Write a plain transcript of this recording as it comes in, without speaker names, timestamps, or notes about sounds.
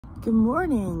Good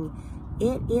morning.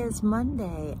 It is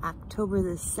Monday, October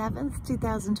the 7th,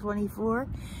 2024,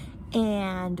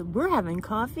 and we're having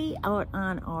coffee out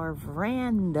on our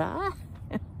veranda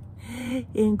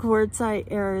in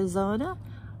Quartzsite, Arizona.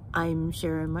 I'm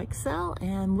Sharon Mixell,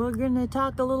 and we're going to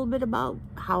talk a little bit about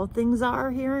how things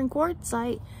are here in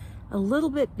Quartzsite a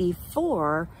little bit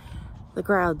before the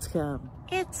crowds come.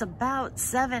 It's about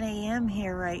 7 a.m.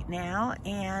 here right now,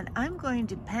 and I'm going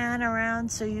to pan around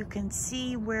so you can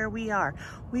see where we are.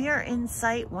 We are in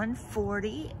Site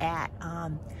 140 at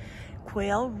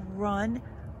Quail Run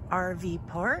RV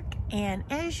Park, and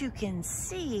as you can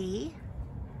see,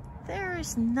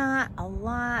 there's not a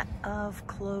lot of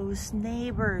close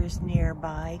neighbors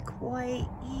nearby quite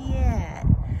yet.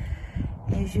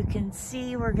 As you can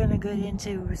see, we're going to get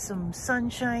into some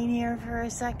sunshine here for a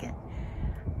second.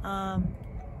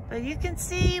 But you can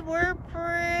see we're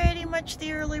pretty much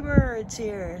the early birds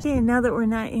here. Okay, now that we're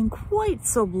not in quite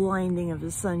so blinding of the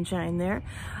sunshine there,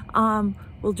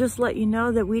 we'll just let you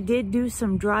know that we did do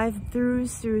some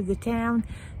drive-throughs through the town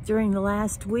during the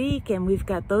last week, and we've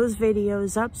got those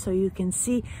videos up so you can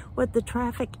see what the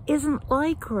traffic isn't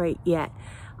like right yet.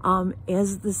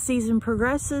 As the season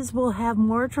progresses, we'll have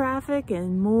more traffic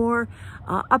and more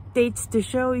updates to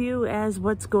show you as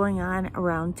what's going on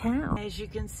around town. As you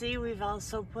can see, we've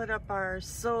also put up our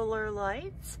solar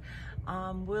lights.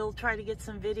 We'll try to get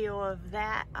some video of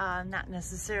that, not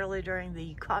necessarily during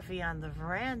the coffee on the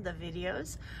veranda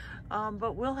videos,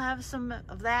 but we'll have some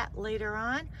of that later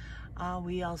on.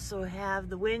 We also have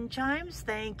the wind chimes.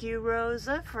 Thank you,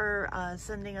 Rosa, for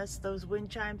sending us those wind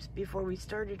chimes before we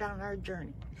started on our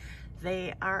journey.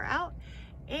 They are out.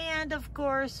 And of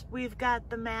course, we've got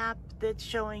the map that's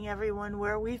showing everyone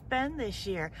where we've been this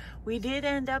year. We did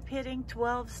end up hitting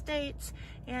 12 states,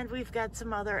 and we've got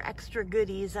some other extra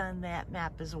goodies on that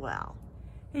map as well.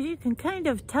 As you can kind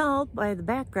of tell by the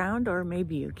background, or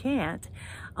maybe you can't,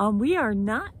 we are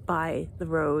not by the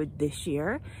road this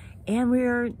year. And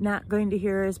we're not going to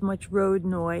hear as much road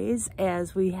noise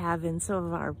as we have in some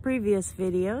of our previous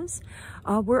videos.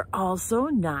 We're also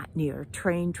not near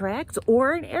train tracks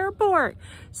or an airport.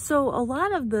 So a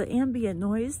lot of the ambient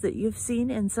noise that you've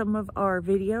seen in some of our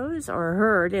videos or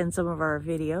heard in some of our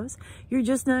videos, you're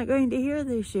just not going to hear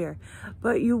this year.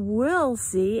 But you will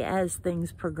see, as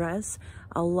things progress,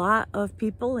 a lot of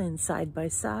people in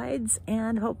side-by-sides,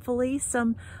 and hopefully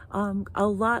a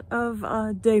lot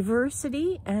of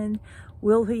diversity, and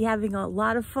we'll be having a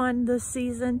lot of fun this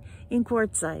season in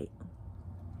Quartzsite.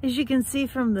 As you can see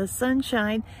from the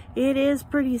sunshine, it is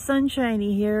pretty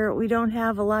sunshiny here. We don't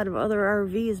have a lot of other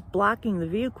RVs blocking the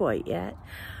view quite yet.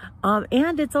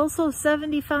 And it's also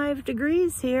 75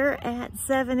 degrees here at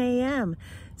 7 a.m.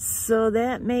 So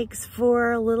that makes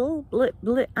for a little blip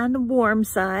on the warm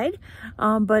side,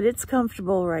 but it's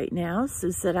comfortable right now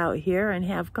to sit out here and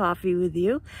have coffee with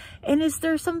you. And is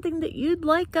there something that you'd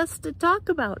like us to talk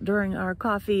about during our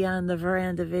coffee on the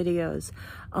veranda videos?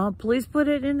 Please put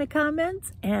it in the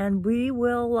comments, and we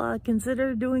will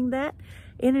consider doing that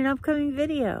in an upcoming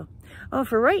video.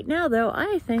 For right now, though,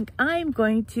 I think I'm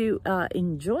going to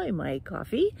enjoy my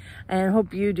coffee, and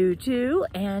hope you do too,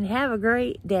 and have a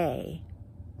great day.